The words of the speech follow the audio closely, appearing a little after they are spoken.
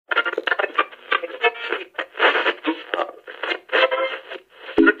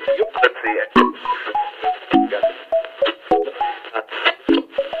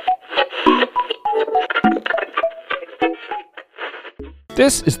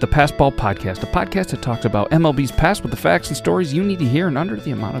This is the Passball Podcast, a podcast that talks about MLB's past with the facts and stories you need to hear in under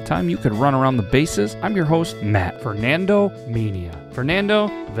the amount of time you could run around the bases. I'm your host, Matt. Fernandomania. Fernando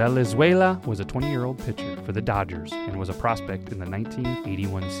Valenzuela was a 20-year-old pitcher for the Dodgers and was a prospect in the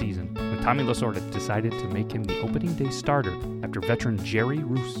 1981 season when Tommy Lasorda decided to make him the opening day starter after veteran Jerry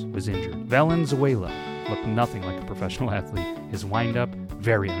Roos was injured. Valenzuela looked nothing like a professional athlete. His windup,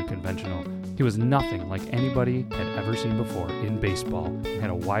 very unconventional. He was nothing like anybody had ever seen before in baseball and had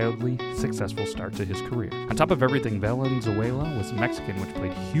a wildly successful start to his career. On top of everything, Valenzuela was Mexican, which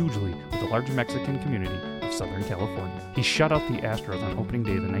played hugely with the large Mexican community of Southern California. He shut out the Astros on opening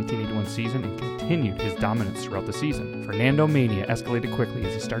day of the 1981 season and continued his dominance throughout the season. Fernandomania escalated quickly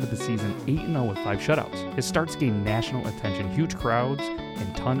as he started the season 8-0 with 5 shutouts. His starts gained national attention, huge crowds,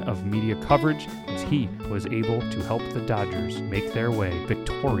 and ton of media coverage as he was able to help the Dodgers make their way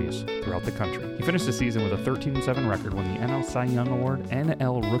victorious throughout the country. He finished the season with a 13-7 record, won the NL Cy Young Award,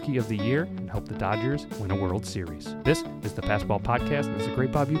 NL Rookie of the Year, and helped the Dodgers win a World Series. This is the Passball Podcast, and as the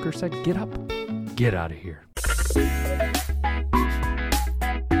great Bob Uecker said, get up, get out of here.